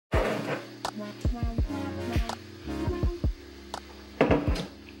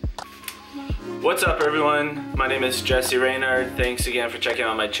What's up everyone, my name is Jesse Reynard. Thanks again for checking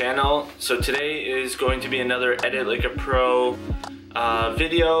out my channel. So today is going to be another Edit Like a Pro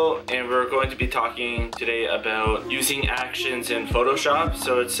video, and we're going to be talking today about using actions in Photoshop.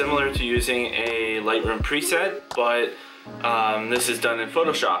 So it's similar to using a Lightroom preset, but this is done in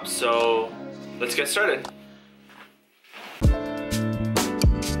Photoshop. So let's get started.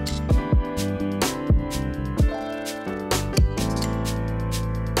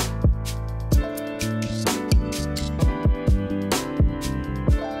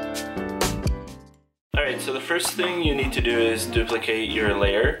 So the first thing you need to do is duplicate your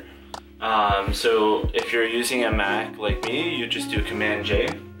layer. So if you're using a Mac like me, you just do Command J.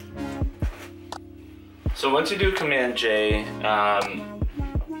 So once you do Command J,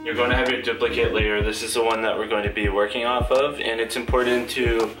 you're going to have your duplicate layer. This is the one that we're going to be working off of, and it's important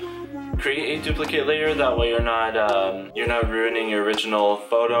to create a duplicate layer. That way you're not ruining your original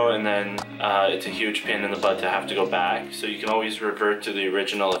photo, and then it's a huge pain in the butt to have to go back. So you can always revert to the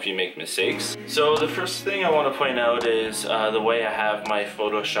original if you make mistakes. So the first thing I want to point out is the way I have my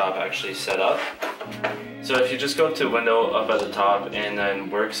Photoshop actually set up. So if you just go to Window up at the top and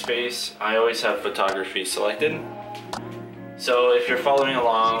then Workspace, I always have Photography selected. So if you're following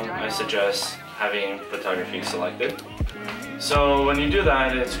along, I suggest having Photography selected. So when you do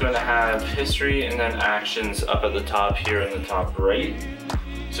that, it's going to have history and then actions up at the top here in the top right.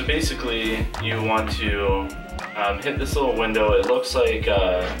 So basically you want to hit this little window. It looks like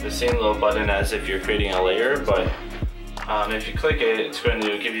the same little button as if you're creating a layer, but if you click it, it's going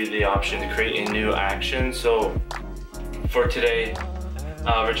to give you the option to create a new action. So for today,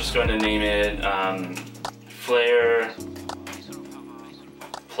 we're just going to name it Flare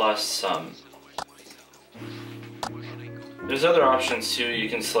plus Sum. There's other options too. You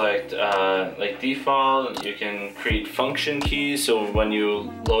can select like default, you can create function keys. So when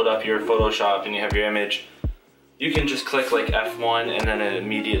you load up your Photoshop and you have your image, you can just click like F1 and then it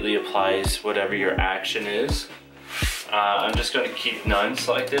immediately applies whatever your action is. I'm just going to keep none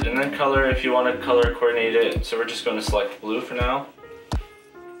selected, and then color if you want to color coordinate it. So we're just going to select blue for now.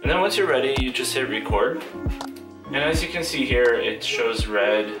 And then once you're ready, you just hit record. And as you can see here, it shows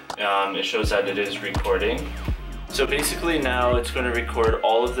red. It shows that it is recording. So basically now it's going to record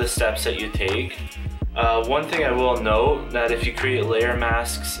all of the steps that you take. One thing I will note, that if you create layer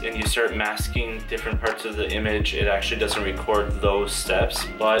masks and you start masking different parts of the image, it actually doesn't record those steps,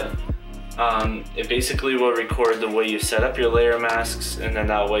 but it basically will record the way you set up your layer masks, and then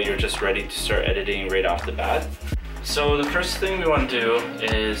that way you're just ready to start editing right off the bat. So the first thing we want to do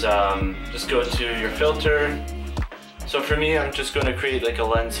is just go to your filter. So for me, I'm just going to create like a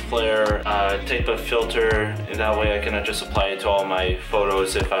lens flare type of filter, and that way I can just apply it to all my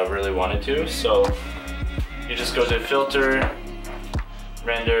photos if I really wanted to. So you just go to filter,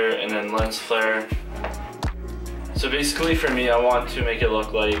 render, and then lens flare. So basically for me, I want to make it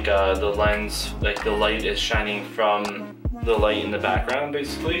look like the lens, like the light is shining from the light in the background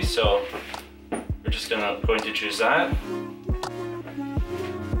basically. So we're just going to choose that.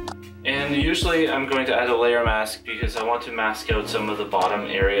 And usually I'm going to add a layer mask because I want to mask out some of the bottom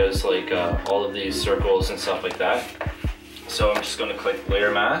areas, like all of these circles and stuff like that. So I'm just going to click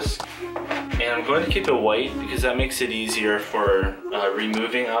layer mask, and I'm going to keep it white because that makes it easier for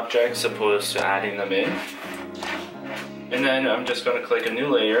removing objects opposed to adding them in. And then I'm just going to click a new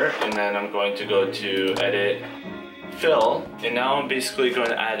layer, and then I'm going to go to edit, fill, and now I'm basically going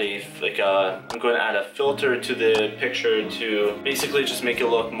to add a filter to the picture to basically just make it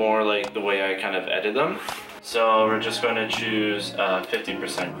look more like the way I kind of edit them. So we're just going to choose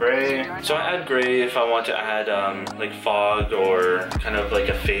 50% gray. So I add gray if I want to add like fog or kind of like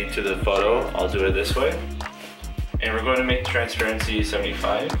a fade to the photo. I'll do it this way. And we're going to make transparency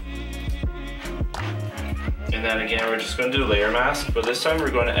 75. And then again, we're just going to do layer mask, but this time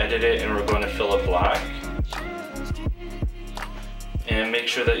we're going to edit it and we're going to fill it black. And make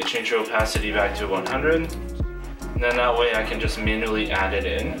sure that you change your opacity back to 100. And then that way I can just manually add it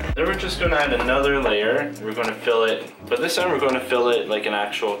in. Then we're just going to add another layer. We're going to fill it, but this time we're going to fill it like an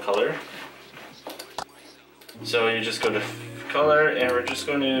actual color. So you just go to color, and we're just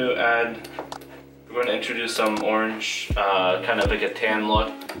going to add, we're going to introduce some orange, kind of like a tan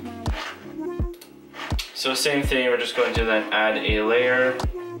look. So same thing, we're just going to then add a layer.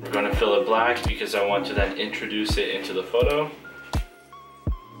 We're going to fill it black because I want to then introduce it into the photo.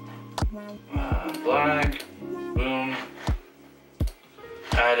 Black, boom.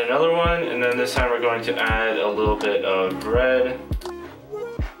 Add another one, and then this time we're going to add a little bit of red.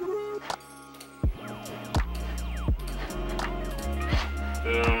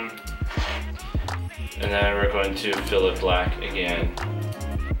 Boom. and then we're going to fill it black again.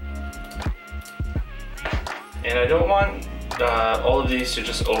 And I don't want all of these to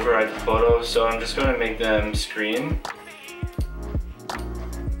just override the photo, so I'm just going to make them screen.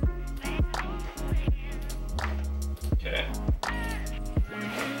 Okay.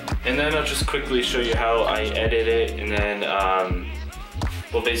 And then I'll just quickly show you how I edit it, and then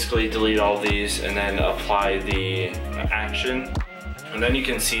we'll basically delete all these and then apply the action. And then you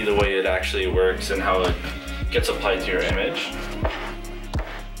can see the way it actually works and how it gets applied to your image.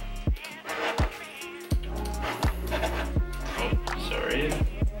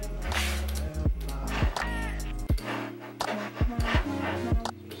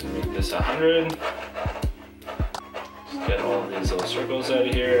 Make this 100. Just get all these little circles out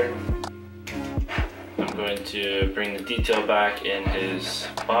of here. I'm going to bring the detail back in his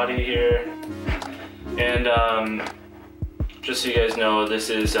body here. And just so you guys know, this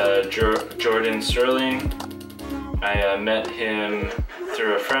is Jordan Sterling. I met him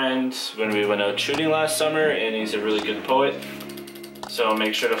through a friend when we went out shooting last summer, and he's a really good poet. So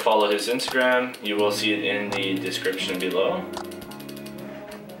make sure to follow his Instagram. You will see it in the description below.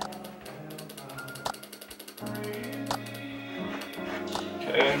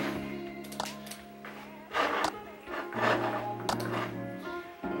 Okay.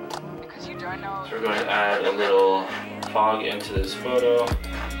 So we're going to add a little fog into this photo.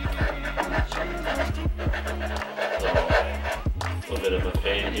 A little bit of a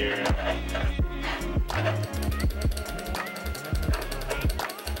fade here.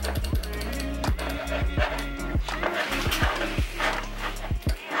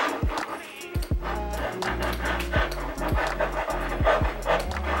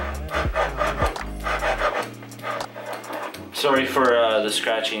 Sorry for the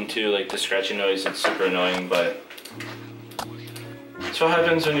scratching too, like the scratching noise, it's super annoying, but that's what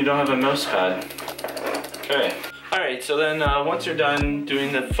happens when you don't have a mouse pad. Okay. Alright, so then once you're done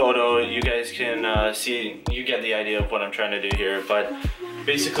doing the photo, you guys can see, you get the idea of what I'm trying to do here, but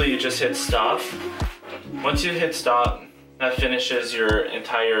basically you just hit stop. Once you hit stop, that finishes your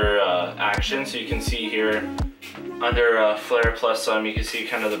entire action. So you can see here under flare plus sum, you can see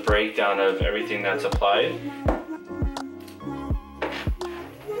kind of the breakdown of everything that's applied.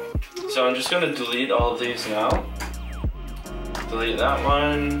 So I'm just going to delete all of these now. Delete that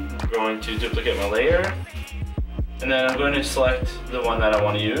one. I'm going to duplicate my layer. And then I'm going to select the one that I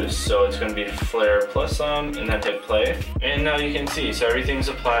want to use. So it's going to be flare plus sum, and then hit play. And now you can see, so everything's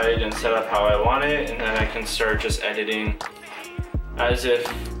applied and set up how I want it. And then I can start just editing as if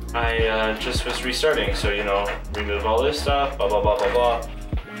I just was restarting. So, you know, remove all this stuff, blah, blah, blah, blah, blah.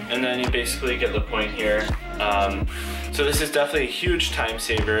 And then you basically get the point here. So this is definitely a huge time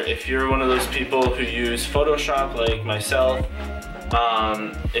saver. If you're one of those people who use Photoshop like myself,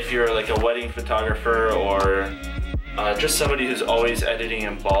 if you're like a wedding photographer or just somebody who's always editing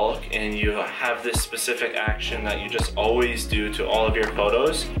in bulk and you have this specific action that you just always do to all of your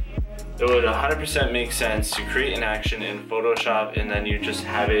photos, it would 100% make sense to create an action in Photoshop and then you just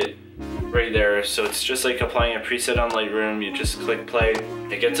have it right there. So it's just like applying a preset on Lightroom. You just click play,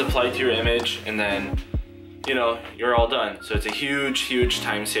 it gets applied to your image, and then you know, you're all done. So it's a huge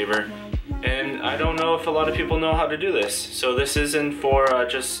time saver. And I don't know if a lot of people know how to do this. So this isn't for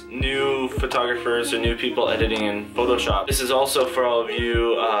just new photographers or new people editing in Photoshop. This is also for all of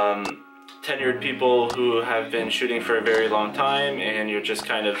you tenured people who have been shooting for a very long time and you're just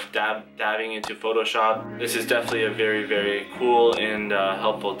kind of dabbing into Photoshop. This is definitely a very cool and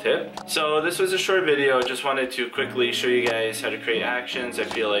helpful tip. So this was a short video. I just wanted to quickly show you guys how to create actions. I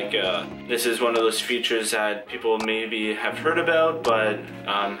feel like this is one of those features that people maybe have heard about but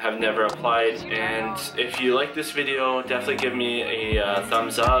have never applied. And if you like this video, definitely give me a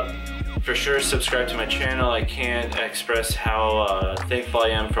thumbs up. For sure, subscribe to my channel. I can't express how thankful I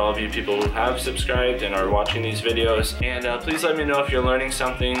am for all of you people who have subscribed and are watching these videos. And please let me know if you're learning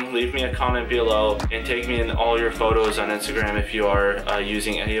something. Leave me a comment below and tag me in all your photos on Instagram if you are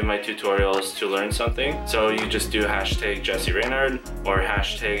using any of my tutorials to learn something. So you just do hashtag Jesse Reynard or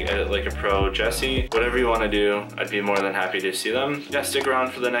hashtag EditLikeAProJesse. Whatever you want to do, I'd be more than happy to see them. Yeah, stick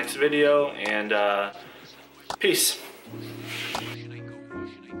around for the next video, and peace.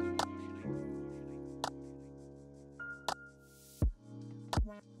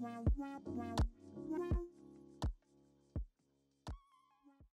 Wow.